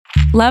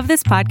Love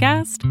this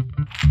podcast?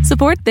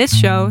 Support this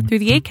show through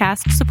the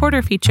Acast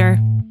supporter feature.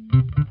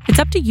 It's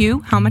up to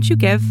you how much you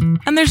give,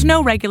 and there's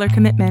no regular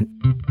commitment.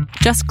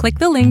 Just click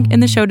the link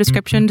in the show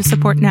description to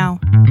support now.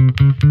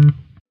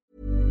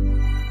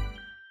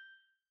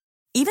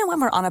 Even when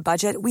we're on a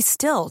budget, we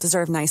still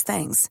deserve nice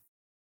things.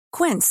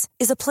 Quince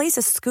is a place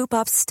to scoop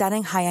up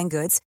stunning high-end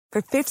goods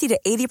for 50 to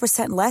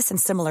 80% less than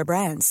similar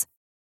brands.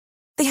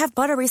 They have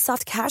buttery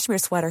soft cashmere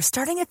sweaters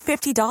starting at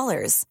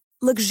 $50,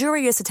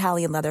 luxurious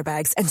Italian leather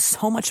bags, and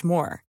so much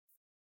more.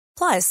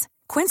 Plus,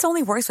 Quince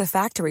only works with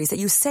factories that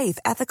use safe,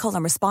 ethical,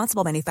 and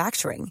responsible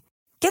manufacturing.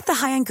 Get the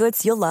high-end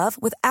goods you'll love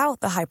without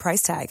the high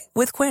price tag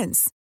with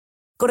Quince.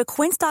 Go to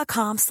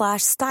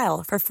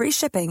quince.com/style for free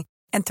shipping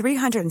and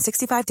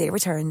 365-day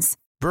returns.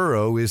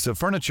 Burrow is a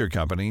furniture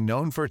company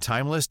known for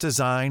timeless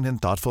design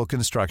and thoughtful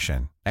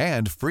construction,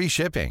 and free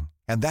shipping,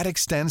 and that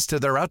extends to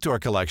their outdoor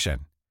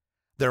collection.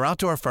 Their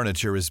outdoor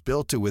furniture is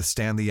built to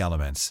withstand the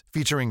elements,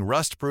 featuring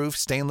rust-proof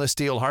stainless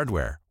steel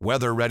hardware,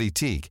 weather-ready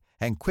teak,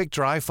 and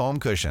quick-dry foam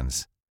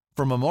cushions.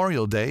 For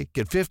Memorial Day,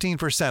 get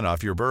 15%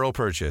 off your Burrow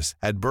purchase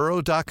at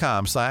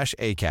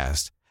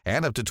burrow.com/ACAST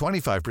and up to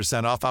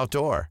 25% off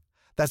outdoor.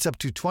 That's up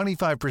to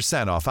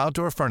 25% off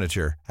outdoor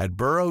furniture at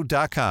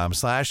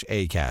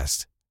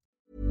burrow.com/ACAST.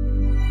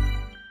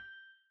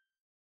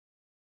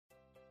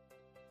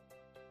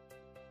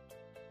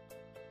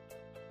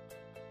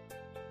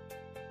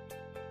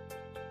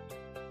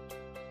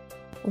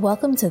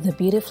 Welcome to the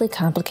Beautifully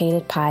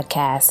Complicated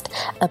Podcast,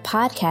 a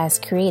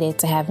podcast created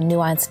to have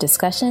nuanced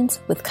discussions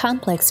with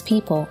complex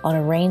people on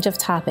a range of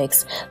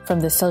topics, from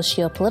the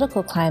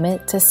socio-political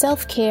climate to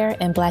self-care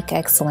and Black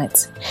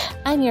excellence.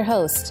 I'm your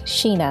host,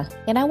 Sheena,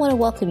 and I want to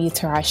welcome you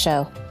to our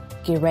show.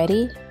 Get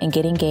ready and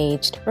get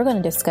engaged. We're going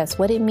to discuss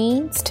what it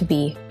means to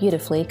be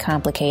beautifully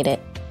complicated.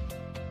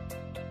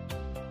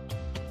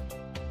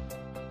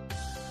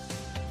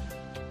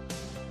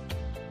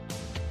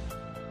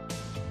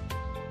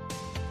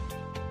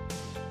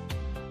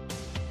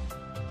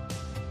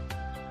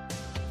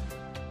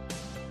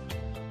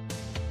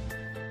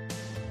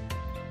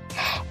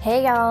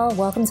 Hey y'all,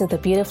 welcome to the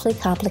Beautifully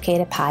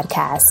Complicated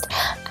Podcast.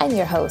 I'm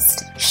your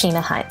host,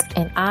 Sheena Hunt,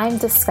 and I'm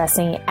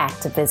discussing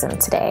activism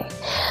today.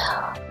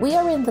 We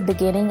are in the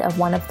beginning of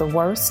one of the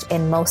worst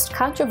and most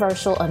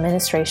controversial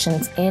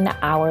administrations in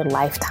our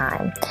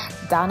lifetime.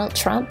 Donald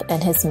Trump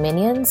and his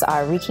minions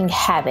are wreaking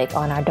havoc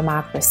on our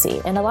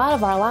democracy and a lot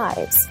of our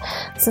lives.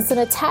 Since an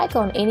attack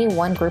on any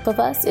one group of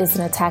us is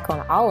an attack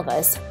on all of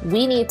us,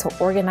 we need to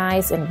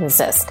organize and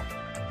resist.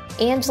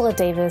 Angela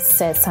Davis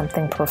said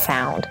something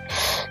profound.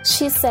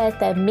 She said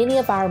that many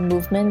of our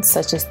movements,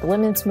 such as the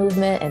women's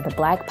movement and the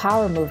Black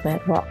Power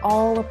movement, were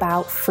all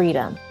about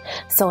freedom.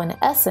 So in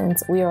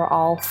essence, we are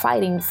all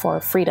fighting for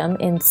freedom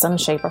in some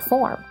shape or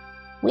form.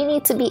 We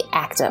need to be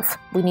active.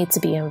 We need to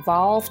be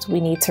involved. We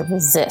need to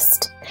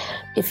resist.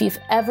 If you've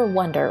ever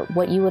wondered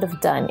what you would have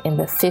done in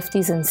the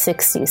 50s and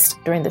 60s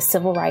during the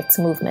civil rights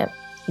movement,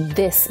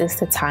 this is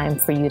the time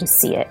for you to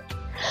see it.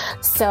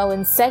 So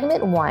in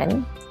segment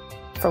 1,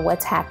 for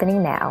what's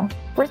happening now,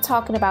 we're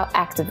talking about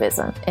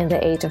activism in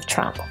the age of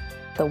Trump,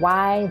 the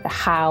why, the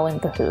how, and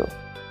the who.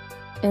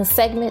 In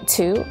segment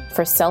 2,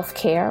 for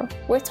self-care,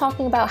 we're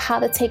talking about how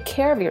to take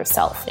care of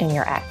yourself in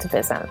your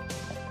activism.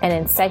 And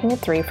in segment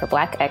 3, for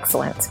Black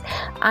excellence,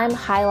 I'm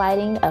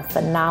highlighting a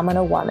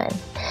phenomenal woman.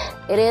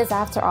 It is,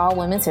 after all,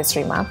 Women's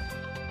History Month.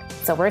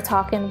 So we're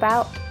talking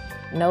about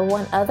no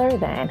one other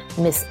than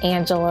Miss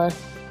Angela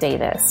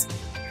Davis.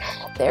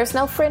 There's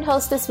no friend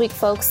host this week,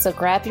 folks, so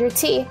grab your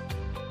tea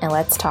and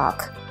let's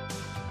talk.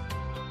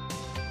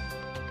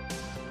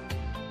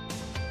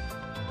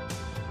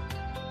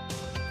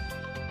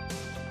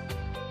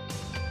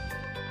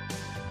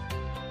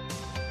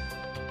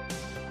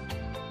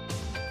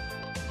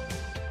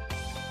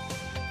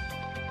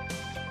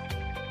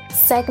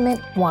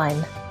 Segment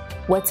 1,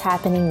 what's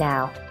happening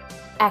now?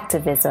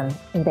 Activism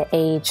in the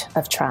age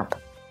of Trump.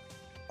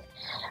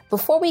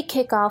 Before we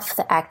kick off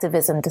the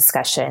activism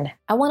discussion,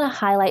 I want to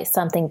highlight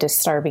something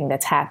disturbing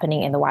that's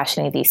happening in the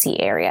Washington, D.C.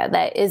 area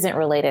that isn't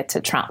related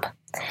to Trump.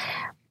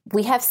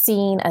 We have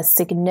seen a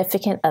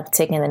significant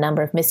uptick in the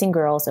number of missing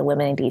girls and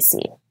women in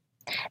D.C.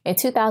 In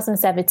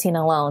 2017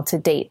 alone, to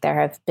date, there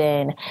have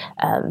been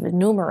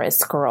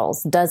numerous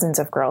girls, dozens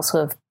of girls who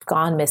have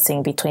gone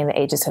missing between the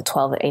ages of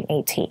 12 and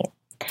 18.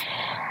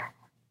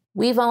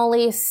 We've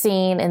only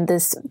seen in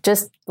this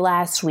just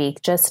last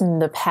week, just in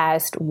the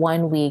past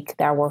 1 week,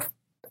 there were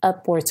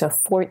upwards of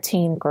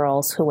 14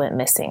 girls who went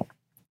missing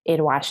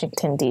in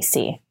Washington,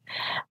 D.C.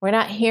 We're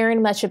not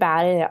hearing much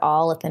about it at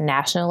all at the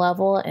national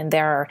level, and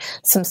there are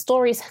some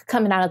stories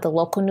coming out of the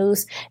local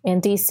news in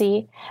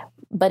D.C.,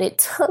 but it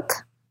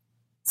took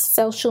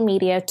social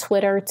media,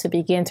 Twitter, to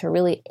begin to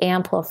really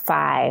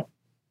amplify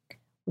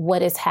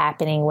what is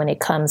happening when it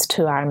comes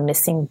to our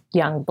missing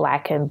young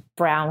Black and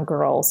brown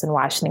girls in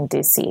Washington,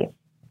 D.C.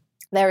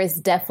 There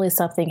is definitely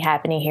something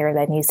happening here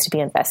that needs to be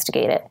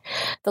investigated.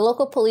 The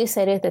local police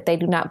stated that they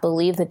do not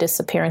believe the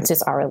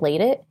disappearances are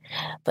related,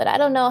 but I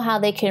don't know how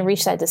they can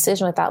reach that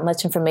decision without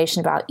much information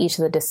about each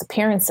of the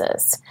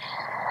disappearances.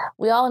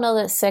 We all know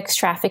that sex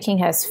trafficking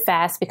has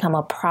fast become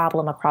a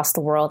problem across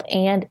the world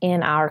and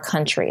in our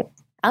country.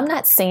 I'm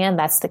not saying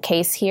that's the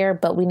case here,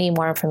 but we need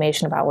more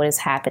information about what is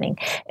happening.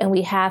 And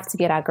we have to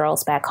get our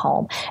girls back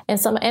home.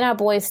 And our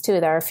boys too.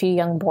 There are a few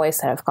young boys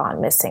that have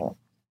gone missing.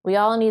 We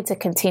all need to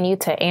continue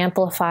to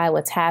amplify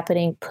what's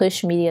happening,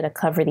 push media to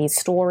cover these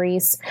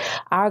stories.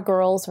 Our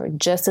girls are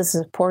just as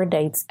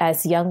important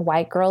as young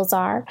white girls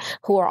are,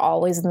 who are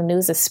always in the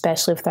news,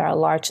 especially if there are a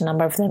large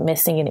number of them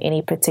missing in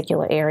any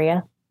particular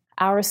area.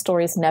 Our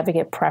stories never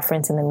get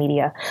preference in the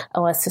media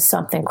unless it's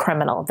something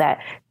criminal that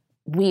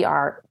we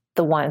are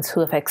the ones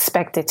who have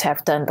expected to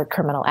have done the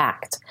criminal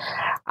act.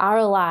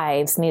 Our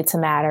lives need to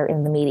matter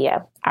in the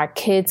media. Our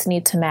kids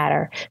need to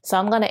matter. So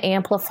I'm going to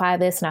amplify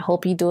this, and I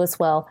hope you do as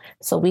well,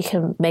 so we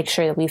can make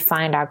sure that we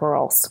find our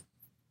girls.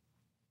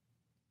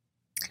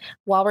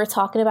 While we're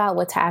talking about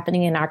what's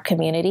happening in our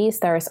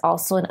communities, there is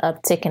also an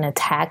uptick in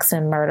attacks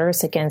and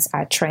murders against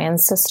our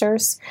trans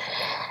sisters.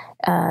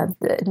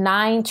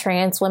 9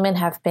 trans women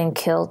have been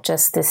killed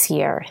just this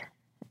year.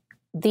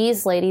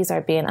 These ladies are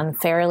being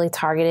unfairly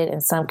targeted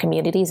in some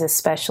communities,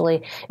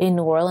 especially in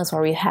New Orleans,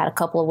 where we had a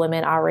couple of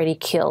women already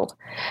killed.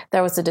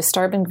 There was a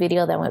disturbing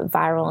video that went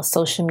viral on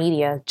social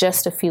media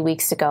just a few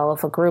weeks ago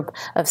of a group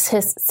of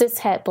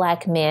cishet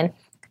Black men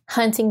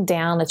hunting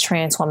down a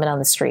trans woman on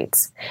the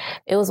streets.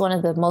 It was one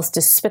of the most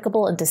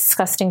despicable and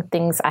disgusting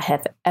things I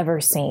have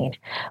ever seen.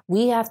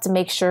 We have to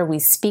make sure we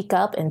speak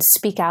up and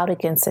speak out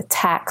against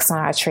attacks on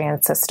our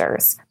trans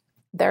sisters.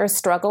 Their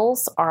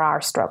struggles are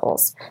our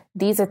struggles.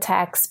 These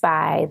attacks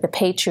by the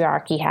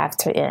patriarchy have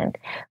to end.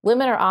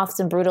 Women are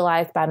often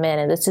brutalized by men,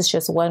 and this is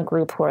just one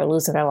group who are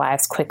losing their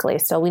lives quickly.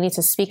 So we need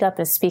to speak up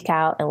and speak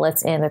out, and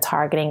let's end the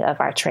targeting of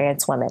our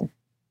trans women.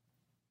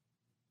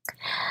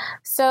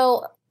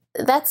 So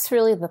that's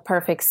really the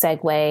perfect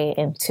segue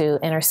into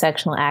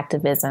intersectional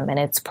activism and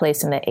its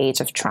place in the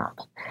age of Trump.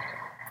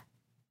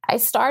 I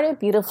started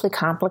Beautifully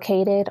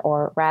Complicated,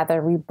 or rather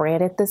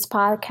rebranded this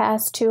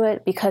podcast to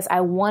it, because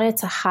I wanted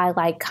to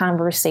highlight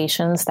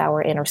conversations that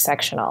were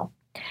intersectional.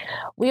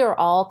 We are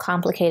all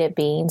complicated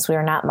beings. We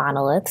are not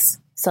monoliths.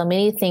 So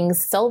many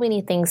things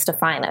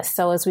define us.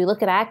 So as we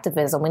look at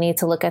activism, we need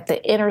to look at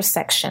the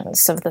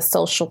intersections of the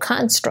social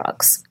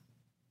constructs.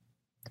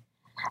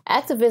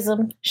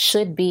 Activism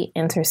should be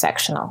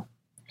intersectional.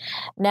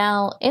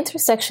 Now,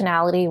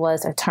 intersectionality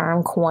was a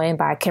term coined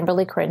by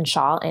Kimberly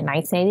Crenshaw in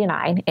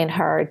 1989 in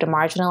her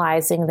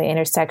Demarginalizing the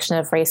Intersection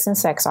of Race and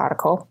Sex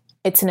article.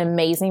 It's an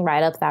amazing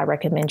write-up that I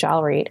recommend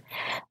y'all read.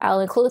 I'll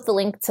include the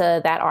link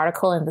to that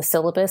article in the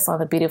syllabus on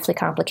the Beautifully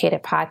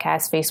Complicated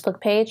Podcast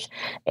Facebook page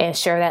and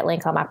share that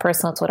link on my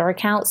personal Twitter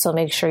account. So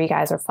make sure you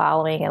guys are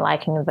following and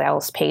liking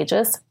those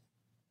pages.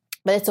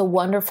 But it's a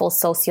wonderful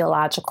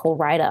sociological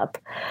write-up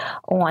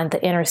on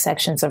the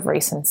intersections of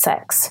race and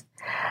sex.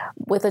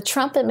 With the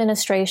Trump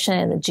administration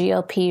and the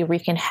GOP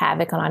wreaking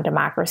havoc on our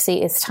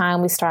democracy, it's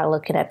time we start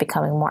looking at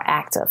becoming more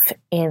active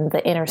in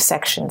the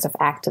intersections of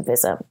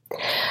activism.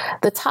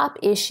 The top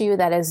issue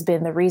that has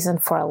been the reason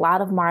for a lot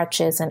of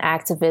marches and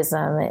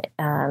activism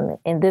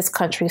in this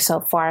country so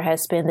far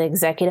has been the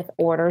executive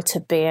order to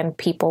ban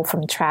people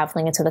from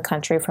traveling into the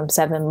country from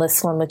 7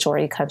 Muslim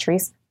majority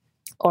countries,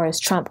 or as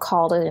Trump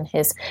called it in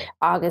his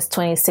August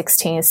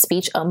 2016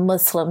 speech, a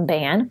Muslim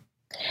ban.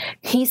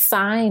 He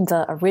signed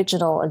the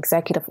original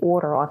executive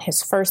order on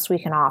his first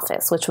week in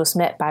office, which was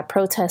met by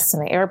protests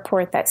in the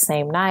airport that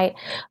same night,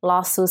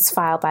 lawsuits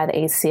filed by the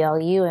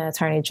ACLU and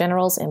attorney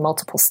generals in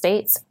multiple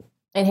states.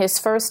 In his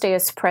first day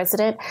as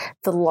president,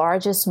 the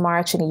largest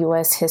march in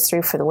U.S.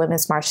 history for the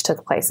Women's March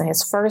took place. In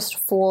his first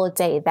full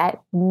day,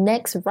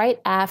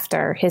 right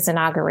after his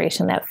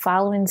inauguration, that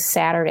following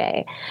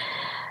Saturday,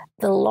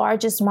 the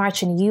largest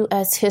march in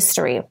U.S.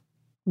 history,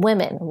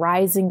 women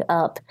rising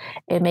up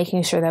and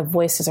making sure their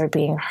voices are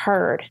being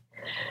heard.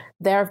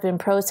 There have been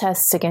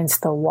protests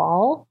against the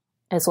wall,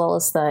 as well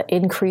as the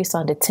increase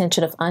on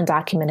detention of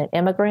undocumented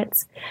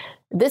immigrants.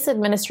 This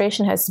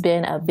administration has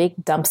been a big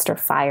dumpster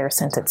fire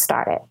since it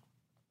started.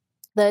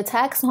 The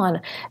attacks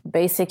on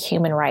basic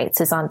human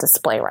rights is on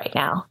display right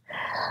now.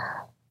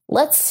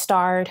 Let's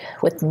start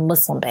with the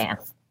Muslim ban.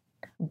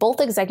 Both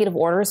executive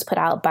orders put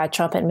out by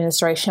Trump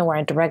administration were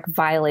in direct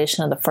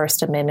violation of the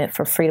First Amendment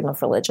for freedom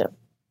of religion.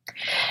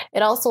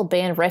 It also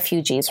banned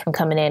refugees from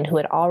coming in who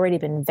had already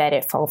been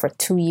vetted for over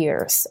 2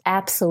 years.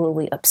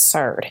 Absolutely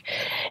absurd.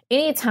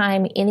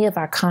 Anytime any of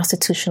our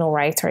constitutional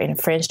rights are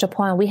infringed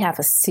upon, we have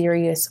a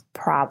serious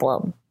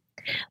problem.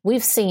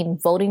 We've seen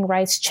voting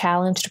rights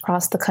challenged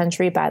across the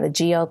country by the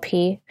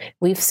GOP.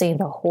 We've seen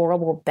the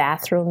horrible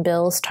bathroom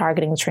bills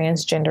targeting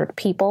transgendered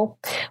people.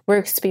 We're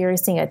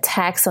experiencing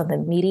attacks on the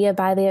media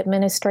by the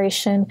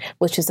administration,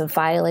 which is a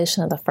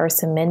violation of the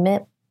First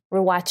Amendment.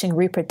 We're watching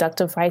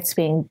reproductive rights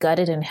being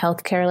gutted in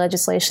healthcare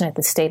legislation at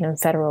the state and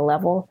federal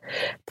level.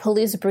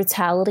 Police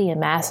brutality and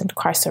mass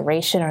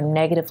incarceration are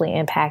negatively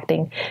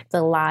impacting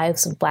the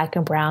lives of Black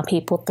and brown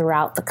people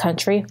throughout the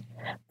country.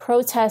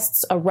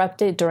 Protests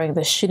erupted during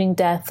the shooting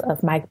death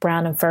of Mike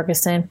Brown in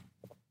Ferguson.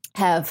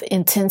 have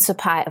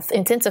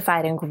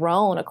intensified and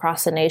grown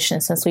across the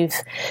nation since we've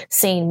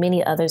seen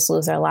many others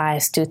lose their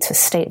lives due to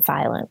state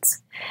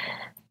violence.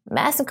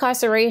 Mass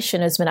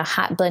incarceration has been a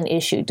hot button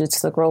issue due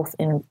to the growth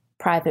in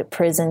private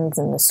prisons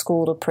and the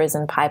school to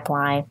prison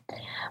pipeline.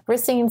 We're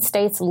seeing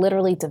states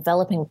literally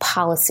developing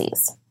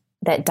policies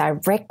that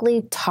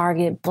directly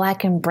target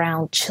Black and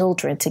brown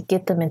children to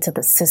get them into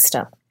the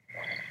system.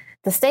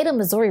 The state of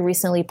Missouri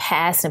recently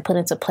passed and put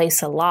into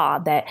place a law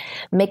that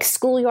makes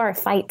schoolyard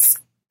fights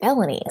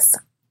felonies.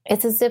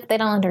 It's as if they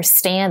don't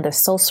understand the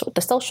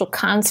social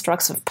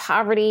constructs of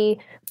poverty,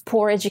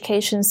 poor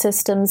education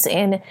systems,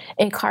 and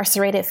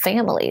incarcerated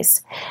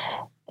families.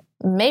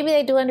 Maybe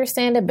they do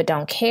understand it, but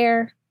don't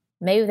care.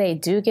 Maybe they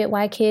do get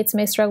why kids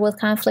may struggle with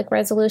conflict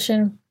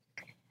resolution.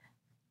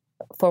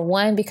 For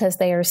one, because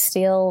they are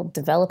still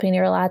developing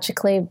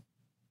neurologically.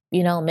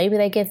 Maybe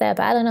they get that,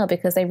 but I don't know,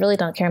 because they really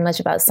don't care much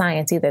about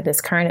science either.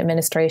 This current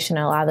administration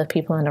and a lot of the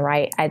people on the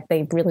right,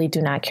 they really do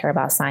not care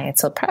about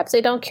science. So perhaps they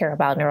don't care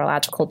about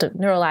neurological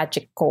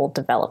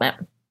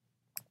development.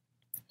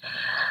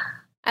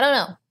 I don't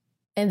know.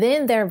 And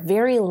then their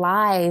very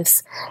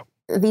lives,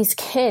 these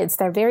kids,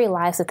 their very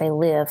lives that they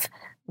live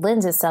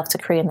lends itself to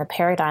creating the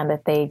paradigm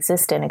that they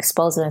exist in,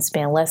 exposing them as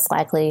being less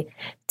likely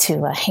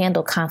to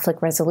handle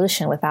conflict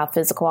resolution without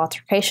physical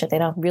altercation. They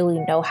don't really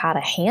know how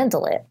to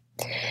handle it.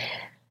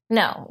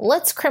 No,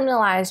 let's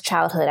criminalize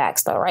childhood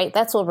acts, though, right?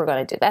 That's what we're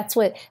going to do. That's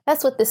what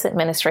this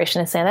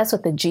administration is saying. That's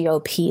what the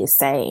GOP is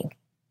saying.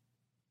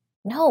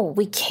 No,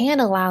 we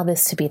can't allow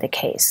this to be the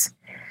case.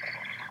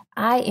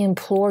 I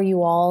implore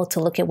you all to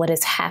look at what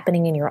is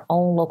happening in your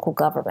own local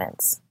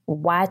governments.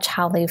 Watch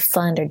how they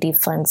fund or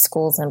defund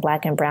schools in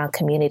Black and brown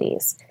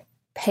communities.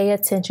 Pay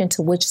attention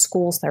to which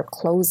schools they're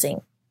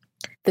closing.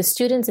 The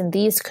students in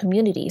these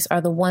communities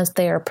are the ones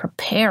they are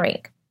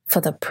preparing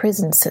for the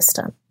prison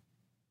system.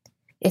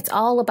 It's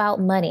all about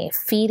money,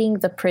 feeding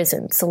the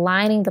prisons,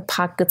 lining the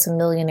pockets of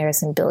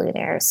millionaires and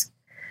billionaires.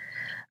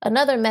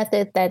 Another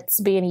method that's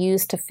being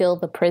used to fill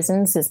the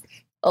prisons is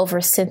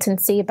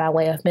over-sentencing by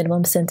way of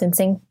minimum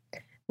sentencing.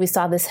 We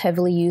saw this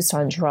heavily used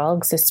on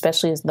drugs,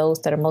 especially as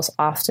those that are most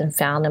often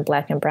found in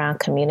Black and brown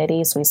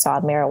communities. We saw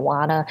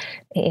marijuana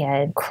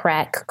and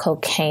crack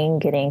cocaine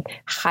getting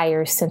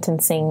higher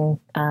sentencing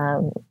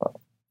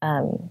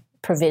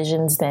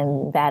provisions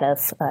than that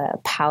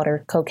of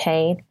powder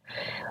cocaine.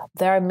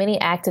 There are many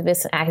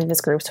activists and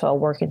activist groups who are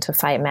working to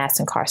fight mass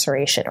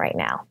incarceration right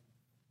now.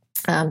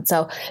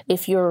 So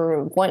if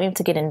you're wanting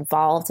to get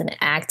involved and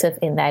active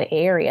in that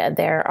area,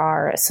 there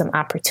are some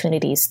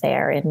opportunities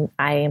there. And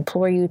I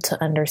implore you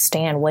to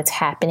understand what's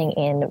happening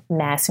in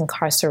mass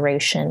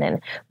incarceration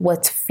and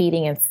what's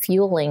feeding and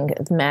fueling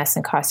the mass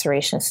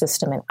incarceration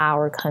system in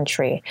our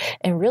country,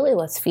 and really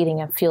what's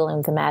feeding and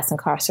fueling the mass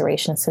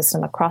incarceration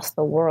system across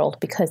the world,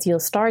 because you'll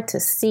start to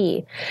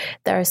see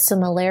there are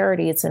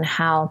similarities in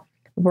how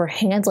we're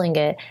handling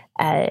it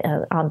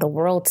on the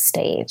world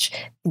stage.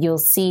 You'll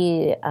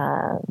see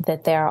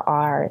that there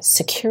are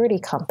security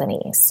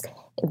companies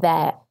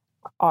that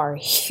are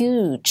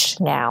huge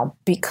now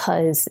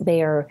because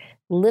they are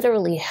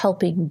literally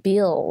helping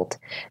build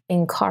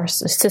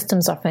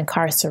systems of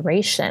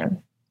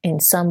incarceration in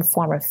some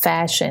form or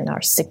fashion,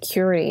 or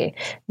security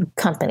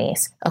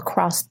companies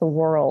across the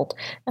world,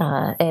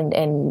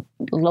 and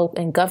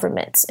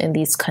governments in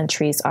these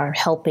countries are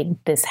helping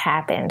this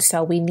happen.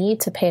 So we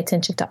need to pay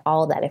attention to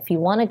all that. If you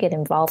want to get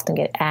involved and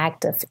get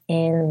active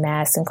in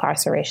mass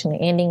incarceration,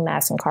 ending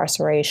mass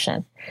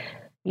incarceration,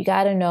 you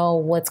got to know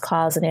what's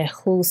causing it,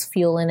 who's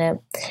fueling it,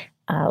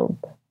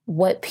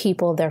 what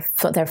people they're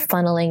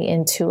funneling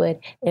into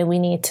it, and we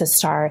need to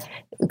start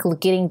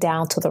getting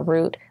down to the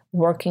root,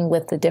 working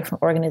with the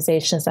different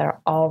organizations that are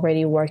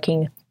already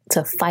working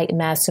to fight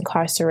mass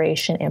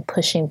incarceration and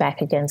pushing back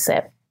against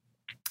it.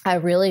 I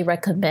really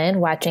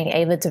recommend watching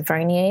Ava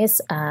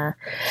DuVernay's,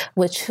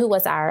 who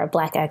was our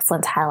Black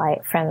Excellence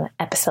highlight from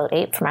episode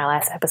 8 from our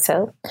last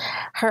episode.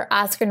 Her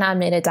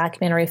Oscar-nominated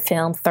documentary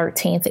film,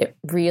 13th, it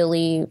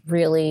really,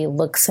 really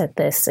looks at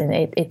this, and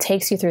it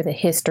takes you through the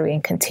history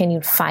and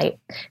continued fight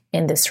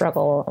in the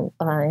struggle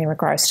in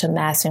regards to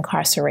mass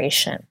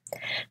incarceration.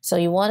 So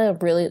you want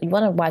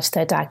to watch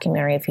that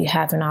documentary if you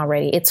haven't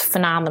already. It's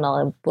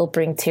phenomenal. It will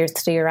bring tears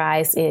to your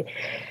eyes.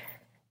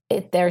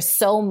 There's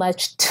so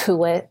much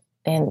to it.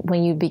 And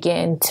when you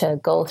begin to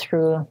go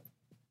through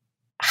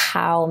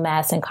how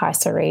mass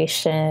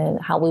incarceration,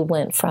 how we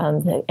went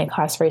from the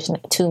incarceration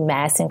to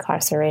mass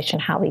incarceration,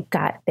 how we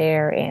got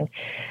there, and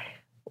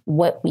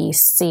what we've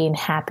seen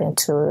happen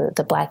to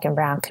the Black and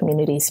brown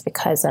communities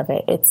because of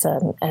it, it's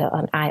an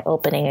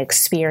eye-opening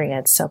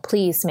experience. So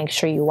please make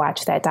sure you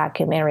watch that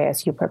documentary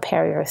as you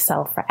prepare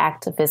yourself for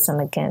activism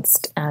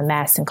against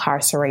mass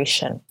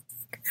incarceration.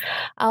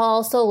 I'll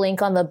also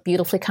link on the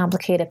Beautifully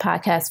Complicated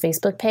Podcast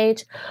Facebook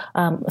page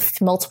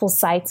multiple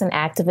sites and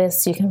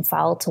activists you can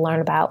follow to learn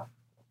about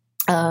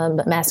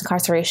mass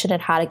incarceration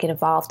and how to get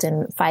involved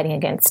in fighting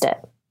against it.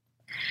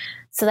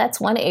 So that's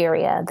one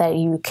area that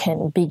you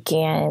can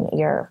begin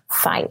your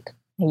fight,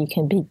 and you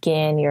can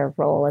begin your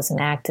role as an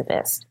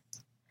activist.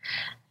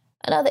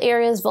 Another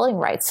area is voting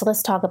rights. So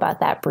let's talk about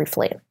that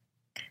briefly.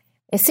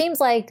 It seems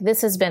like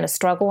this has been a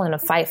struggle and a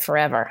fight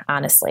forever,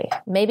 honestly.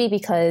 Maybe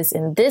because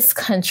in this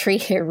country,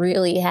 it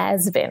really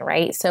has been,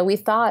 right? So we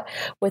thought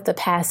with the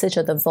passage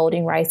of the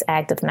Voting Rights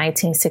Act of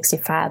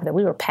 1965 that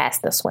we were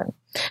past this one.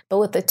 But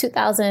with the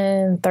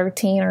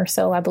 2013 or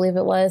so, I believe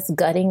it was,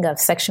 gutting of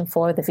Section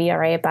 4 of the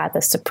VRA by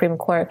the Supreme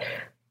Court,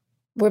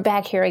 we're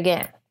back here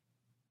again,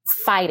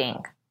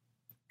 fighting.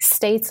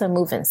 States are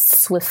moving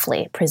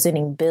swiftly,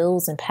 presenting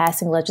bills and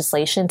passing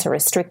legislation to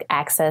restrict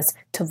access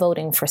to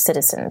voting for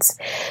citizens.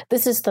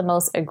 This is the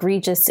most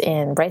egregious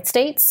in red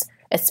states,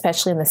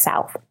 especially in the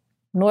South.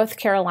 North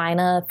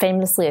Carolina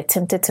famously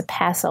attempted to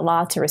pass a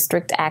law to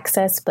restrict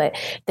access, but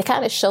they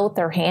kind of showed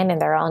their hand in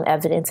their own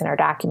evidence and their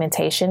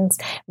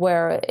documentations,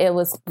 where it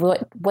was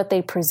what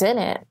they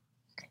presented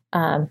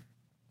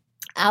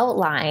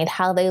outlined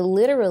how they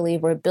literally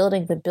were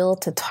building the bill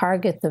to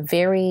target the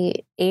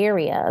very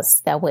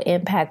areas that would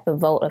impact the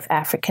vote of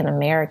African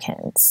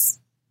Americans.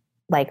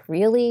 Like,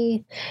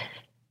 really?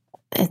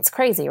 It's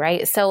crazy,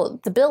 right? So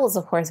the bill was,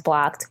 of course,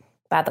 blocked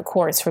by the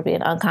courts for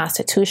being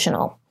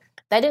unconstitutional.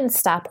 That didn't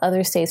stop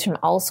other states from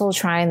also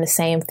trying the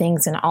same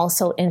things and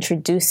also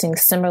introducing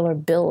similar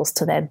bills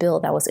to that bill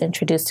that was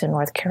introduced in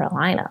North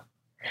Carolina.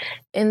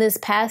 In this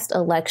past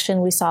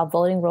election, we saw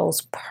voting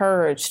rolls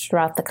purged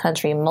throughout the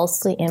country,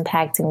 mostly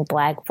impacting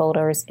Black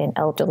voters and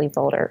elderly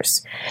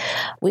voters.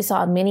 We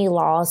saw many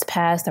laws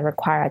passed that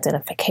require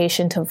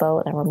identification to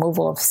vote and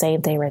removal of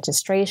same-day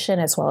registration,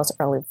 as well as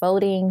early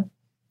voting,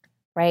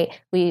 right?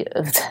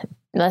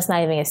 Let's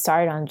not even get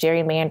started on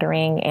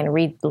gerrymandering and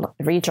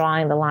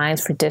redrawing the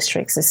lines for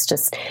districts. It's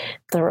just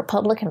the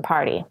Republican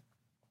Party,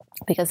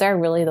 because they're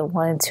really the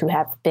ones who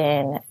have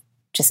been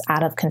just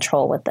out of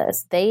control with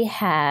this. They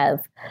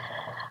have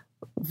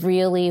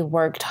really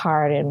worked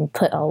hard and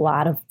put a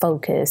lot of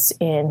focus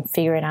in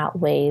figuring out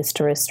ways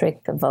to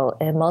restrict the vote,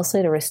 and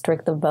mostly to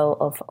restrict the vote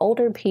of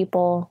older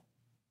people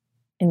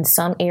in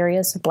some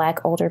areas,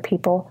 Black older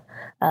people,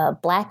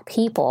 Black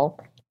people,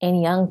 and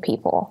young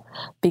people,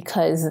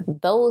 because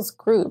those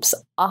groups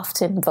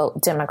often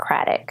vote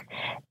Democratic.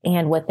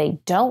 And what they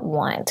don't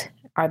want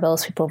are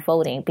those people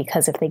voting,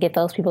 because if they get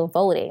those people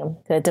voting,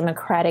 the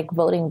Democratic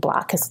voting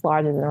bloc is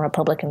larger than the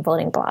Republican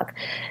voting bloc.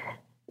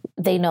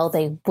 They know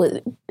they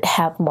would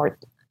have more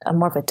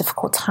of a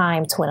difficult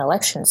time to win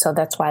elections. So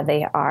that's why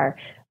they are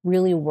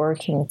really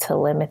working to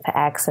limit the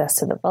access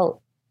to the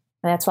vote.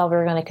 And that's why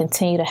we're going to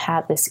continue to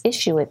have this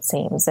issue, it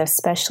seems,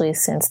 especially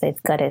since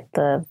they've gutted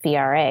the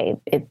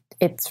VRA.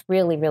 It's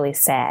really, really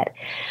sad.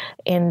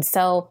 And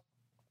so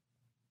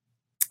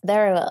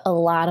there are a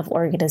lot of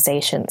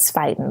organizations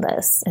fighting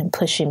this and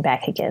pushing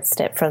back against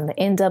it, from the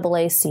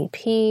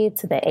NAACP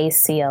to the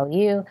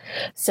ACLU.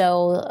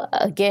 So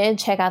again,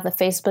 check out the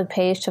Facebook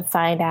page to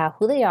find out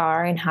who they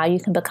are and how you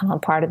can become a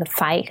part of the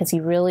fight. Because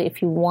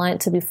if you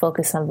want to be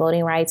focused on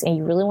voting rights and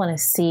you really want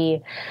to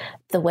see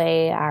the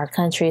way our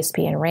country is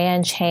being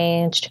ran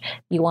changed,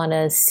 you want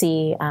to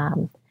see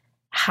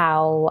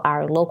how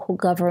our local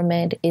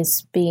government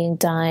is being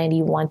done,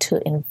 you want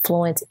to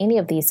influence any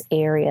of these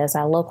areas,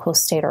 our local,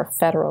 state, or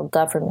federal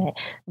government,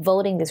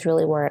 voting is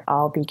really where it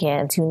all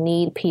begins. You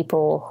need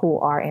people who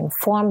are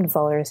informed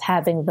voters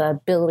having the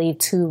ability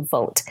to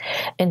vote.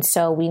 And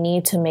so we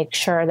need to make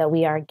sure that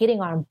we are getting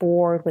on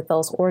board with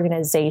those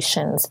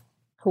organizations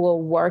who are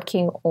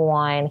working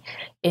on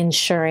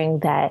ensuring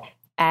that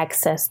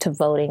access to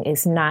voting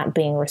is not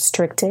being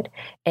restricted,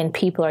 and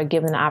people are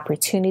given the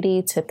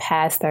opportunity to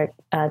pass their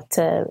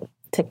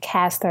to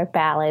cast their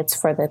ballots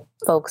for the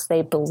folks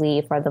they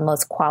believe are the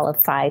most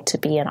qualified to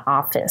be in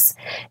office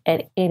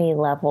at any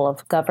level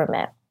of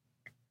government,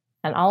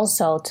 and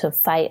also to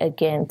fight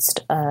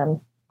against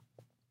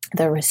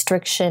the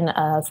restriction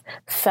of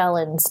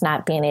felons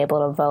not being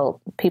able to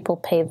vote. People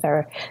paid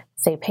their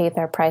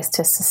price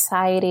to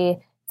society.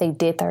 They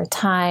did their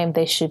time.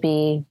 They should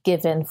be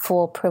given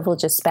full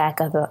privileges back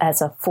as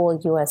a full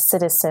U.S.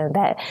 citizen,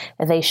 that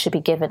they should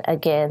be given,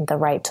 again, the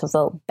right to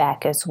vote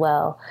back as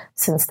well,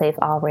 since they've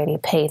already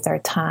paid their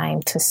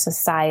time to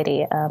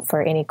society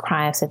for any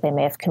crimes that they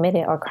may have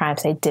committed, or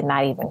crimes they did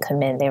not even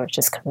commit. They were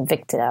just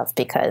convicted of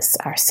because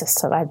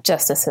our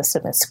justice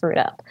system is screwed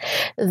up.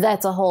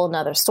 That's a whole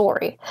nother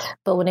story.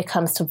 But when it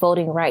comes to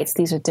voting rights,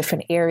 these are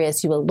different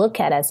areas you will look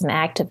at as an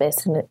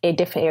activist, and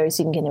different areas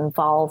you can get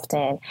involved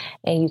in,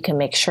 and you can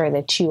make sure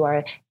that you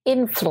are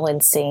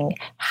influencing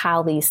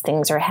how these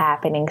things are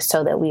happening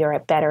so that we are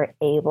better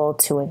able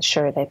to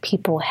ensure that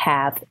people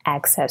have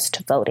access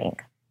to voting.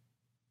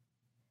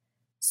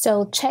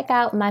 So check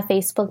out my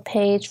Facebook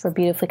page for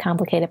Beautifully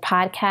Complicated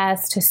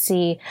Podcast to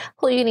see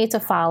who you need to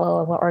follow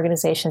and what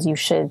organizations you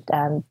should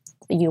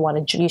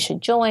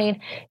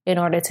join in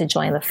order to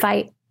join the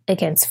fight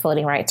against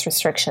voting rights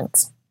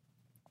restrictions.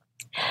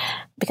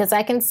 Because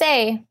I can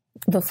say,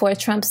 before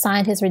Trump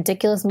signed his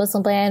ridiculous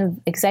Muslim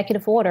ban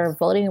executive order,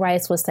 voting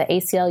rights was the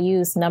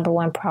ACLU's number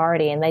one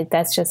priority. And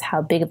that's just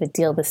how big of a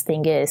deal this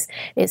thing is.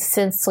 It's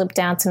since slipped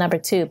down to number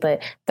 2, but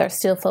they're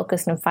still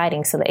focused on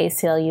fighting. So the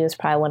ACLU is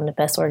probably one of the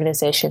best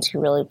organizations you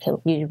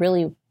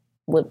really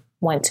would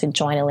want to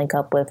join and link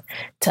up with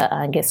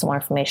to get some more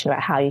information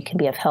about how you can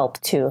be of help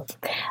to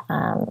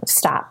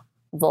stop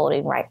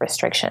voting right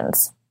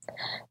restrictions.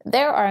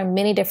 There are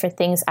many different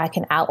things I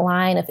can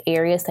outline of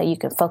areas that you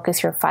can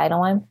focus your fight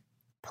on.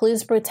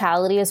 Police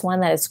brutality is one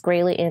that is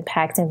greatly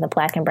impacting the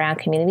Black and brown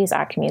communities,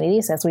 our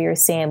communities, as we are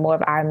seeing more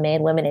of our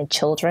men, women, and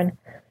children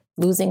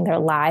losing their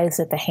lives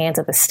at the hands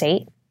of the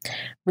state.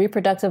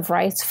 Reproductive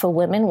rights for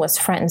women was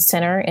front and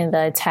center in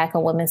the attack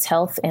on women's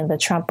health in the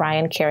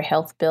Trump-Ryan Care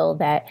Health bill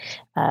that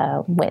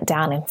went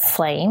down in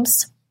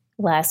flames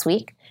last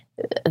week.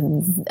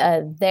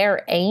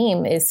 Their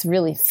aim is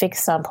really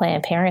fixed on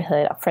Planned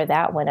Parenthood for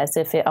that one, as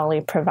if it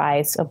only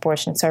provides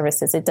abortion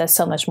services. It does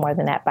so much more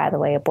than that, by the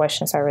way.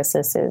 Abortion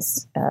services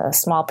is a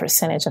small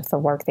percentage of the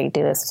work they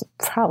do. It's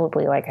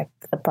probably like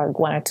about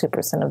 1 or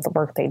 2% of the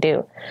work they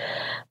do.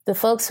 The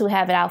folks who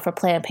have it out for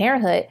Planned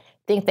Parenthood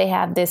think they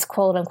have this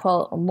quote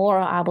unquote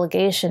moral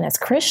obligation as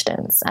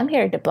Christians. I'm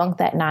here to debunk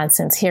that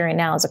nonsense here and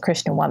now as a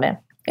Christian woman.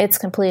 It's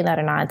complete and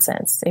utter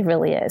nonsense. It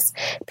really is.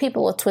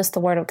 People will twist the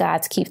word of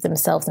God to keep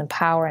themselves in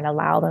power and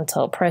allow them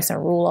to oppress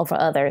and rule over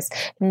others.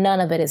 None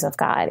of it is of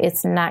God.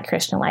 It's not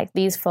Christian-like.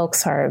 These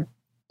folks are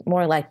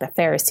more like the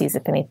Pharisees,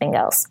 if anything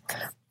else.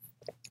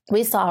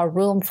 We saw a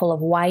room full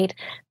of white,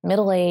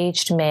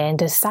 middle-aged men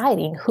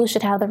deciding who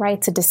should have the right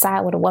to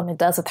decide what a woman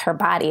does with her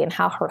body and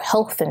how her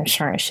health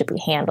insurance should be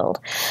handled.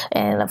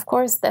 And of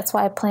course, that's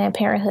why Planned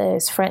Parenthood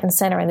is front and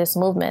center in this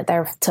movement.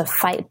 They're to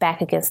fight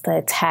back against the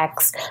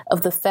attacks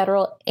of the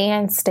federal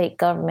and state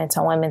governments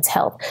on women's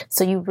health.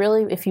 So you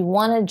really, if you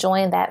want to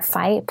join that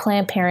fight,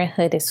 Planned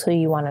Parenthood is who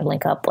you want to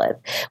link up with.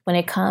 When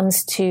it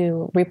comes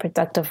to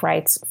reproductive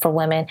rights for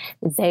women,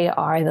 they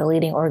are the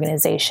leading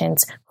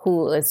organizations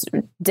who is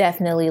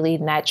definitely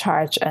leading that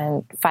charge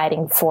and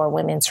fighting for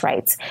women's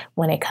rights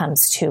when it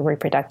comes to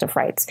reproductive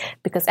rights.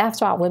 Because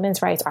after all,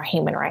 women's rights are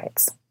human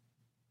rights.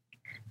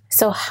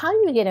 So how do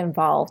you get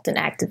involved in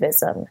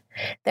activism?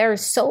 There are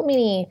so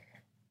many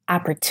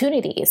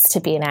opportunities to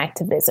be in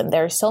activism.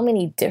 There are so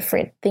many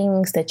different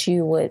things that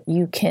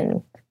you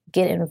can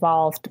get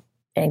involved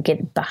and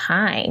get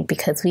behind,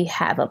 because we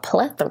have a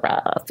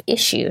plethora of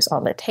issues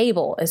on the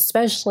table,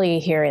 especially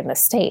here in the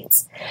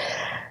States.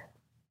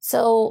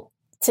 So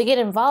to get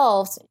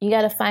involved, you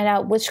got to find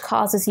out which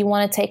causes you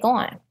want to take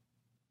on.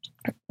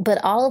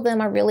 But all of them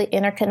are really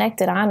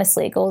interconnected,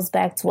 honestly. It goes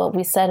back to what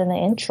we said in the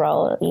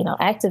intro.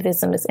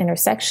 Activism is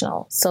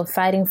intersectional. So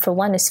fighting for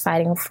one is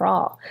fighting for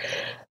all.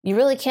 You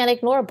really can't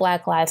ignore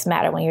Black Lives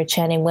Matter when you're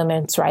chanting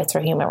women's rights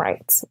or human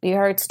rights. We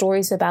heard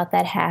stories about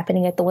that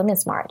happening at the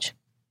Women's March.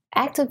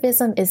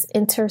 Activism is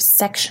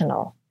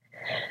intersectional.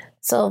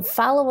 So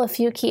follow a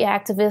few key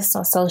activists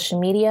on social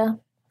media.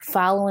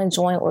 Follow and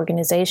join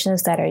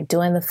organizations that are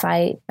doing the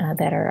fight,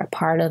 that are a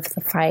part of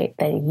the fight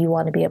that you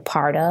want to be a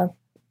part of.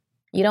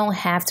 You don't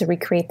have to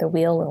recreate the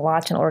wheel and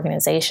launch an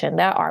organization.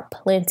 There are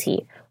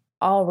plenty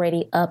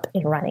already up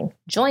and running.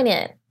 Join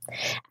in.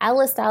 I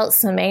list out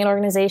some main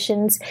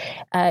organizations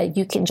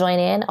you can join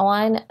in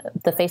on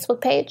the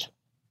Facebook page,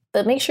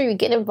 but make sure you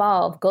get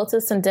involved. Go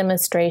to some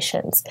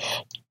demonstrations,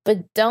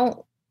 but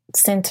don't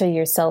center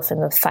yourself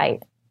in the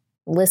fight.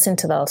 Listen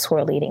to those who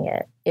are leading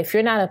it. If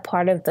you're not a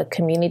part of the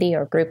community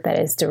or group that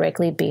is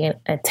directly being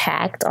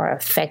attacked or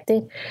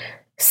affected,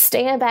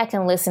 stand back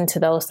and listen to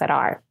those that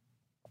are.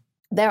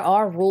 There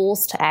are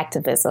rules to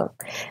activism.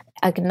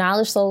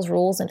 Acknowledge those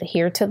rules and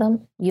adhere to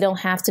them. You don't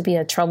have to be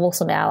a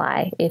troublesome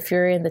ally. If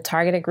you're in the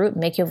targeted group,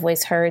 make your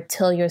voice heard.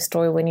 Tell your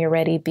story when you're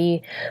ready.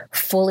 Be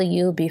fully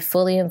you, be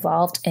fully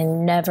involved,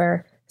 and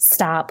never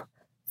stop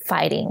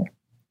fighting.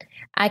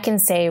 I can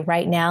say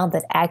right now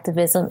that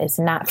activism is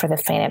not for the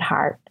faint at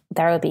heart.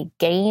 There will be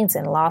gains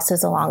and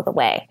losses along the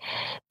way.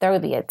 There will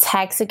be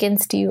attacks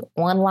against you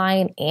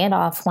online and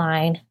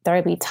offline. There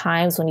will be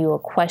times when you will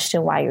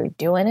question why you're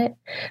doing it,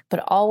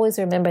 but always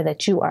remember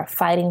that you are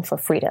fighting for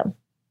freedom.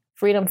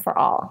 Freedom for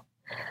all.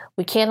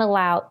 We can't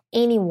allow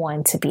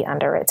anyone to be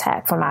under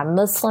attack, from our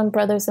Muslim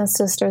brothers and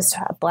sisters to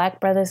our Black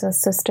brothers and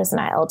sisters and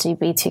our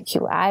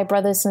LGBTQI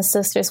brothers and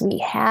sisters. We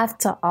have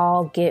to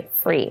all get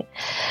free.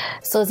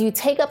 So as you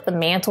take up the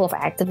mantle of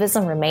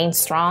activism, remain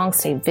strong,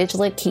 stay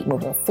vigilant, keep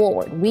moving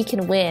forward. We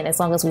can win as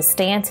long as we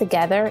stand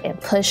together and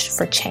push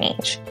for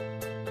change.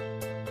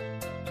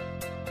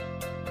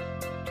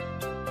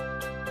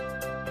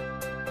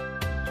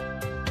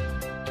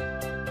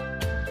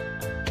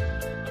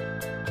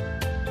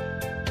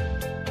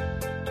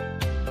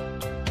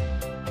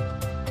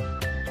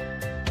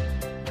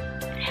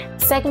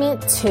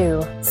 Segment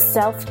 2,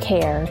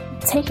 self-care,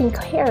 taking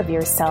care of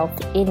yourself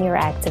in your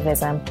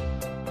activism.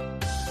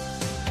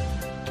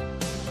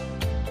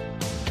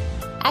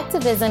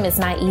 Activism is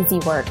not easy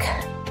work.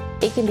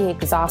 It can be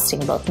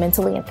exhausting both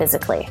mentally and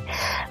physically.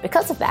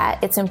 Because of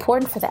that, it's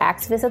important for the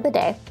activist of the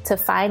day to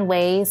find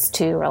ways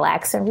to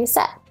relax and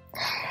reset.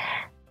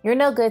 You're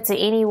no good to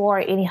any war,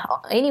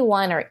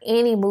 anyone, or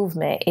any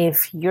movement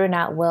if you're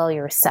not well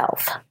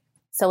yourself.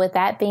 So with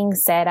that being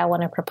said, I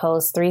want to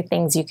propose 3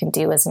 things you can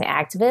do as an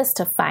activist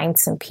to find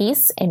some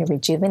peace and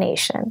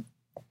rejuvenation.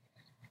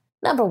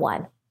 Number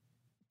 1,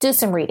 do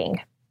some reading.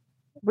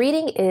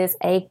 Reading is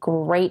a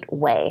great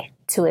way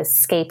to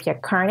escape your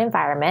current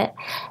environment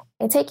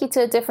and take you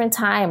to a different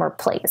time or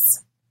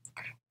place.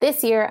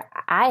 This year,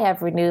 I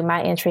have renewed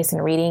my interest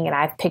in reading, and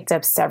I've picked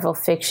up several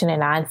fiction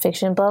and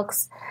nonfiction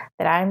books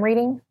that I'm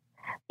reading.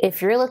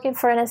 If you're looking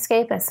for an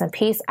escape and some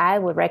peace, I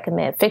would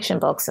recommend fiction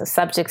books and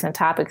subjects and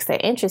topics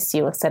that interest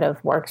you instead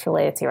of works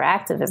related to your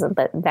activism,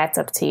 but that's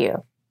up to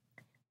you.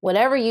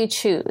 Whatever you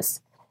choose,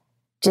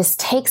 just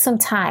take some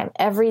time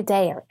every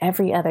day or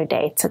every other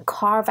day to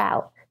carve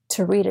out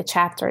to read a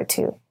chapter or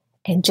two,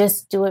 and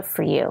just do it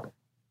for you.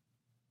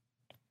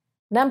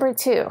 Number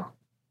 2,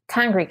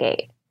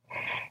 congregate.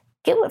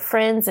 Get with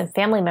friends and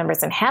family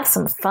members and have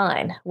some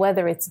fun,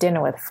 whether it's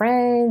dinner with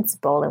friends,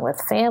 bowling with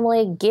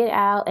family. Get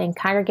out and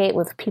congregate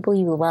with people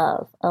you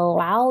love.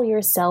 Allow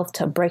yourself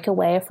to break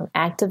away from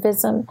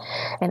activism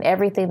and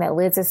everything that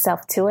lends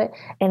itself to it,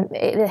 and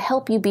it'll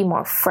help you be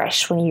more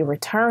fresh when you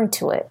return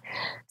to it.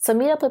 So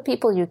meet up with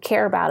people you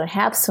care about and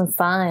have some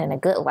fun and a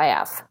good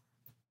laugh.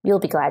 You'll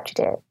be glad you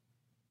did.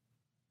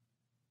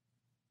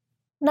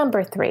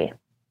 Number 3,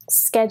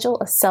 schedule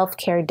a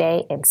self-care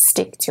day and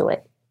stick to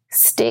it.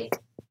 Stick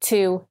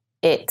to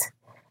it.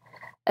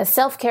 A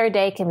self-care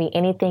day can be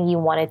anything you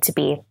want it to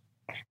be,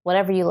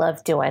 whatever you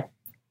love doing.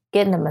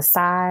 Getting a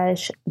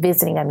massage,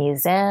 visiting a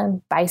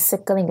museum,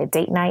 bicycling, a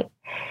date night,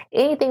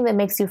 anything that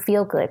makes you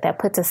feel good, that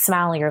puts a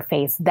smile on your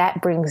face,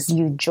 that brings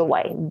you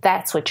joy.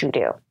 That's what you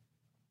do.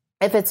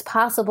 If it's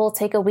possible,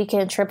 take a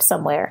weekend trip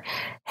somewhere.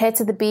 Head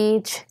to the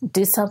beach,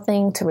 do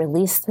something to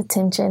release the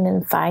tension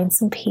and find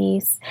some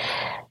peace.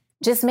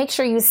 Just make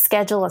sure you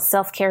schedule a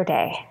self-care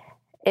day.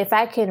 If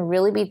I can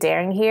really be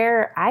daring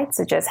here, I'd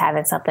suggest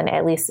having something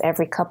at least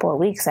every couple of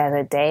weeks as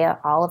a day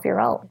all of your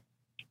own.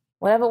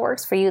 Whatever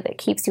works for you that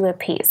keeps you at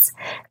peace.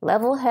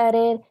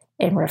 Level-headed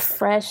and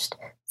refreshed,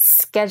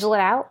 schedule it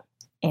out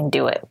and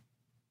do it.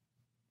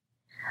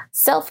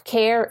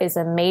 Self-care is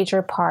a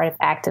major part of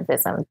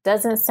activism.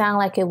 Doesn't sound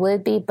like it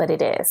would be, but it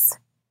is.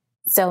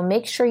 So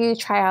make sure you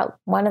try out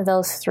one of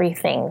those 3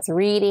 things: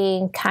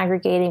 reading,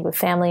 congregating with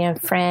family and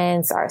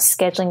friends, or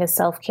scheduling a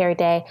self-care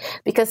day,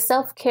 because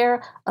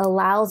self-care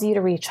allows you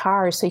to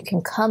recharge so you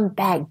can come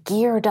back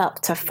geared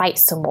up to fight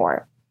some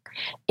more.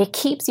 It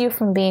keeps you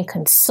from being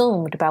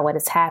consumed by what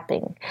is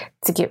happening.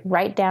 To get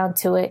right down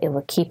to it, it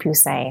will keep you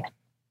sane.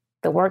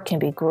 The work can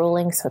be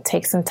grueling, so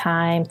take some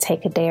time,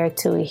 take a day or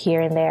two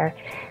here and there,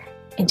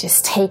 and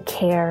just take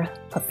care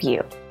of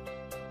you.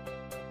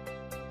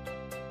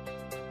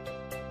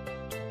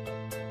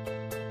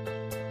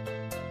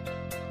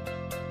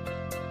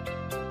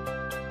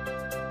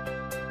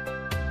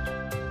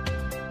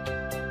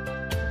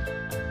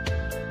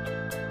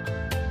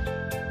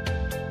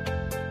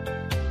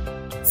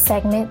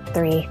 Segment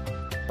 3,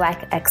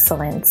 Black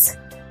Excellence.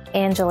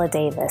 Angela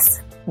Davis,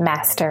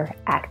 Master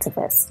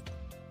Activist.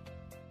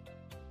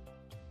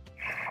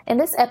 In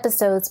this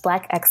episode's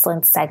Black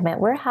Excellence segment,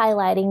 we're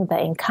highlighting the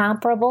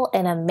incomparable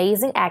and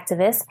amazing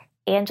activist,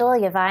 Angela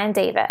Yvonne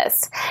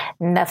Davis.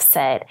 Enough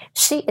said.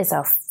 She is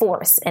a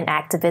force in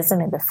activism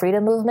in the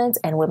freedom movement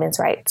and women's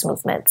rights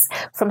movements.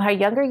 From her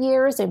younger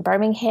years in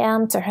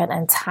Birmingham to her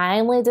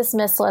untimely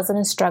dismissal as an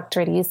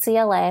instructor at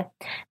UCLA,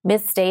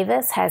 Ms.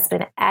 Davis has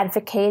been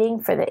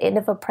advocating for the end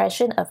of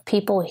oppression of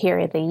people here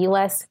in the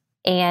U.S.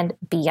 and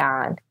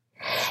beyond.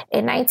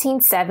 In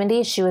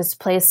 1970, she was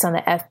placed on the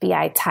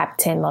FBI Top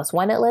 10 Most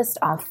Wanted list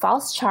on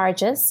false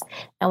charges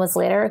and was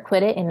later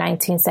acquitted in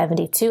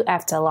 1972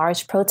 after a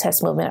large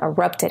protest movement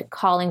erupted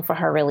calling for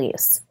her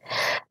release.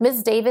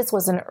 Ms. Davis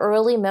was an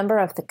early member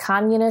of the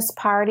Communist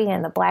Party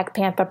and the Black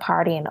Panther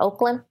Party in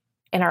Oakland.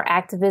 In her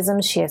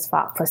activism, she has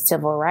fought for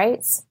civil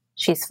rights.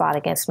 She's fought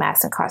against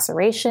mass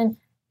incarceration.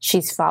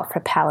 She's fought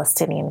for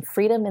Palestinian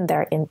freedom in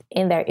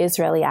their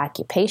Israeli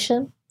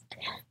occupation.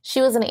 She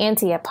was an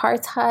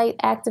anti-apartheid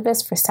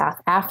activist for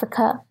South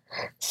Africa.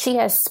 She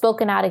has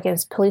spoken out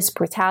against police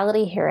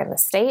brutality here in the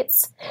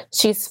States.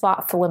 She's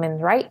fought for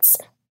women's rights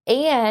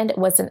and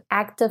was an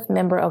active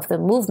member of the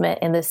movement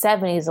in the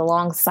 70s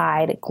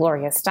alongside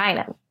Gloria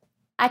Steinem.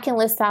 I can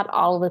list out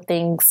all of the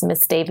things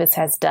Ms. Davis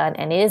has done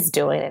and is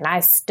doing, and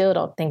I still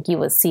don't think you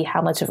would see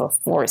how much of a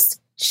force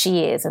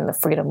she is in the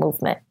freedom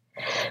movement.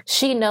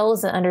 She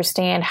knows and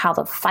understands how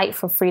the fight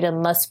for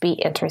freedom must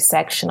be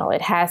intersectional.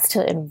 It has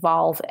to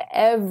involve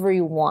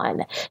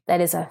everyone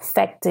that is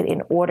affected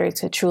in order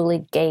to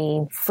truly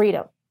gain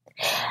freedom.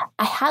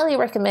 I highly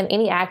recommend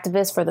any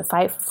activist for the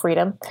fight for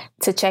freedom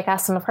to check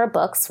out some of her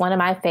books. One of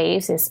my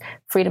faves is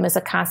Freedom is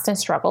a Constant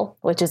Struggle,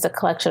 which is a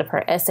collection of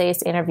her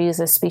essays, interviews,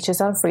 and speeches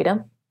on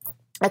freedom.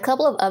 A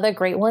couple of other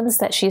great ones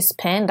that she's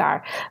penned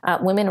are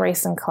Women,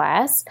 Race, and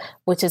Class,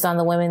 which is on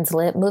the women's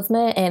lib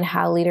movement and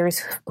how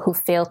leaders who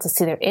fail to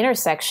see their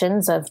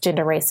intersections of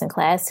gender, race, and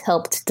class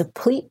helped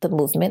deplete the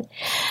movement.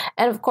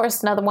 And of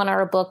course, another one of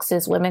her books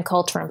is Women,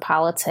 Culture, and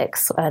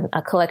Politics,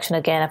 a collection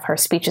again of her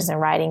speeches and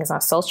writings on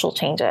social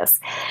changes.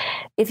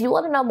 If you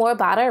want to know more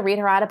about her, read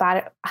her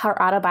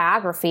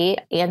autobiography,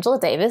 Angela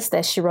Davis,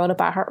 that she wrote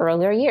about her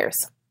earlier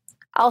years.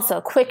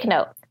 Also, quick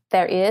note.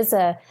 There is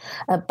a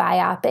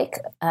biopic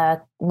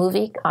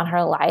movie on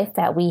her life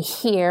that we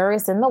hear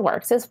is in the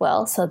works as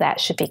well, so that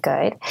should be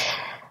good.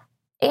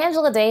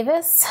 Angela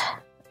Davis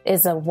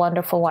is a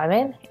wonderful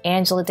woman.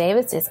 Angela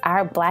Davis is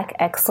our Black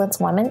excellence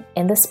woman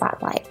in the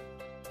spotlight.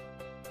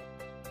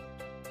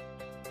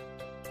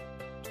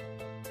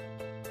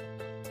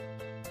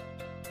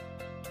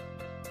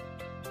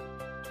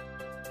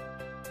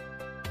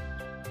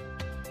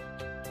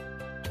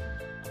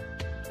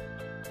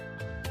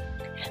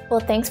 Well,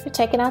 thanks for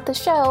checking out the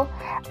show.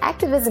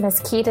 Activism is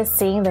key to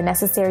seeing the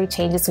necessary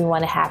changes we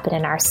want to happen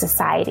in our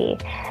society.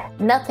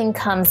 Nothing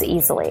comes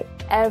easily.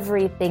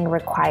 Everything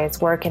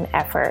requires work and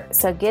effort.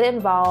 So get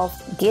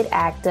involved, get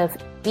active,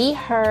 be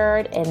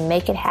heard, and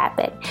make it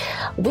happen.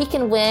 We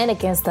can win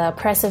against the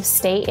oppressive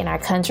state in our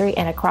country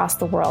and across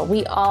the world.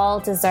 We all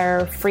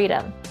deserve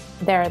freedom.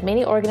 There are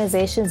many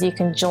organizations you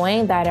can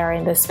join that are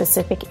in the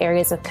specific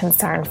areas of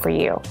concern for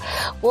you.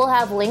 We'll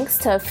have links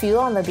to a few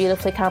on the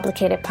Beautifully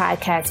Complicated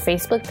Podcast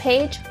Facebook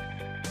page.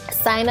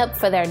 Sign up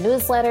for their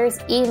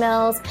newsletters,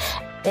 emails,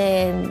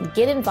 and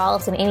get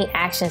involved in any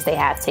actions they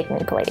have taking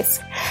place.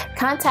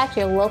 Contact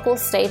your local,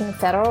 state, and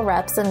federal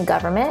reps in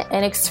government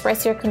and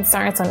express your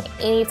concerns on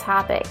any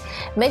topic.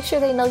 Make sure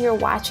they know you're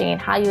watching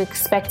and how you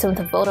expect them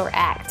to vote or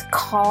act.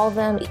 Call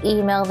them,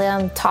 email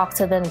them, talk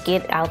to them,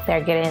 get out there,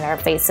 get in their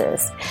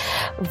faces.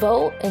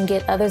 Vote and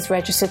get others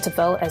registered to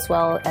vote as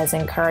well as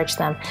encourage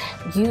them.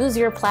 Use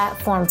your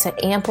platform to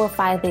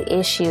amplify the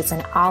issues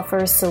and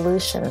offer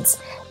solutions.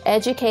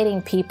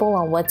 Educating people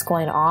on what's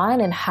going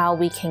on and how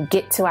we can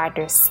get to our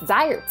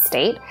desired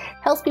state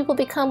helps people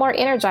become more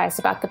energized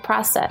about the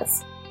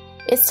process.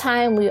 It's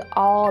time we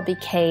all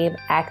became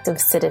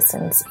active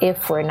citizens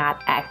if we're not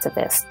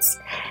activists.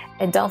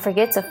 And don't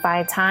forget to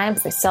find time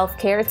for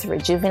self-care to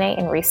rejuvenate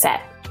and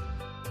reset.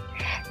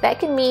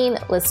 That can mean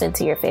listening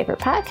to your favorite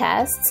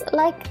podcasts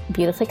like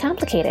Beautifully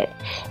Complicated.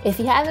 If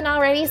you haven't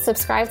already,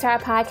 subscribe to our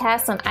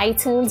podcast on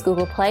iTunes,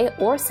 Google Play,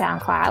 or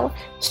SoundCloud.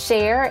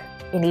 Share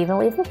and even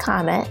leave a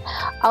comment.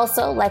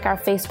 Also, like our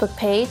Facebook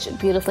page,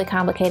 Beautifully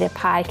Complicated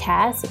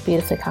Podcast.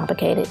 Beautifully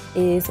Complicated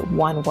is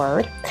one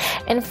word.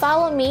 And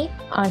follow me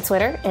on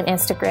Twitter and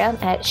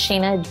Instagram at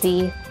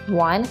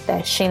SheenaD1.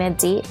 That's Sheena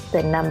D,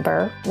 the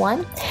number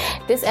 1.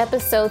 This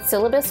episode's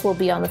syllabus will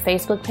be on the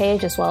Facebook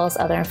page as well as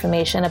other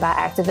information about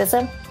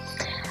activism.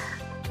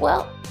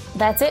 Well,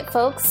 that's it,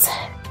 folks.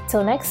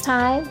 Till next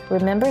time,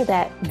 remember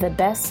that the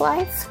best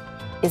life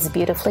is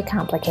beautifully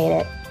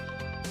complicated.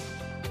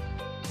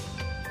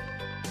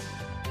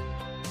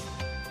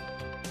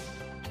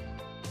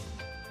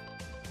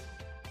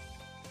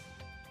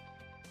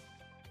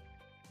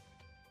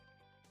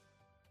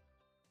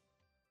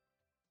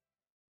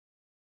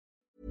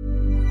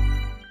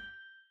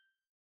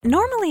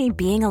 Normally,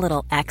 being a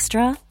little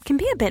extra can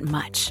be a bit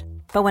much,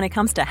 but when it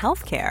comes to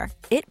healthcare,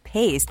 it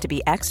pays to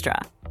be extra.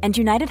 And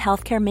United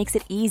Healthcare makes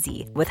it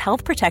easy with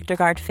Health Protector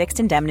Guard fixed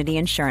indemnity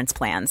insurance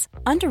plans.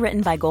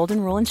 Underwritten by Golden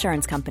Rule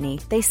Insurance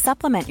Company, they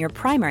supplement your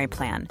primary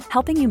plan,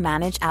 helping you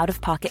manage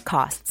out-of-pocket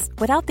costs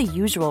without the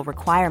usual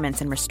requirements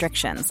and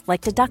restrictions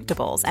like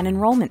deductibles and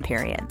enrollment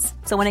periods.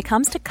 So when it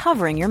comes to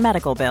covering your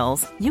medical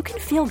bills, you can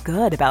feel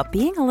good about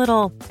being a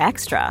little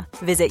extra.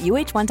 Visit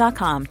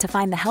UH1.com to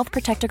find the Health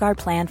Protector Guard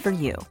plan for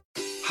you.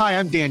 Hi,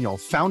 I'm Daniel,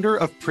 founder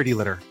of Pretty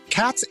Litter.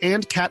 Cats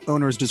and cat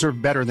owners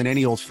deserve better than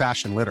any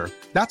old-fashioned litter.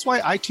 That's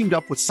why I teamed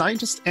up with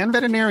scientists and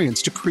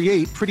veterinarians to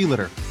create Pretty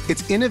Litter.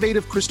 Its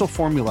innovative crystal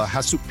formula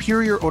has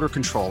superior odor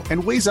control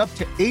and weighs up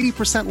to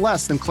 80%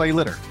 less than clay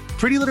litter.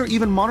 Pretty Litter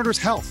even monitors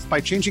health by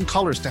changing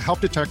colors to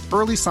help detect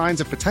early signs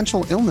of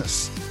potential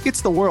illness.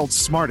 It's the world's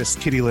smartest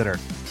kitty litter.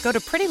 Go to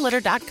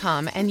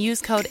prettylitter.com and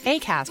use code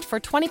ACAST for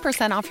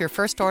 20% off your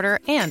first order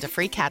and a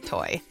free cat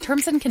toy.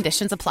 Terms and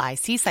conditions apply.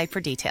 See site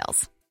for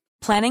details.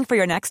 Planning for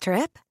your next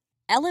trip?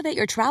 Elevate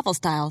your travel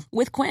style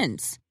with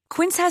Quince.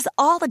 Quince has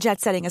all the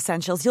jet-setting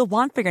essentials you'll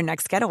want for your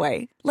next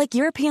getaway, like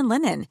European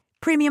linen,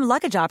 premium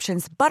luggage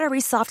options,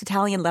 buttery soft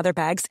Italian leather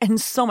bags,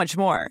 and so much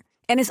more.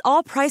 And is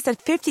all priced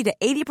at 50 to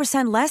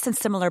 80% less than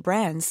similar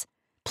brands.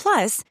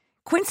 Plus,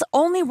 Quince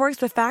only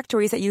works with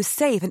factories that use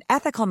safe and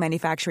ethical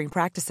manufacturing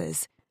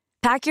practices.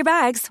 Pack your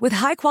bags with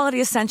high-quality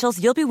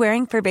essentials you'll be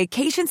wearing for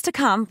vacations to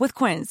come with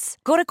Quince.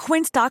 Go to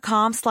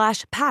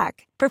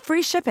quince.com/pack for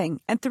free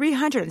shipping and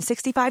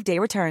 365-day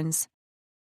returns.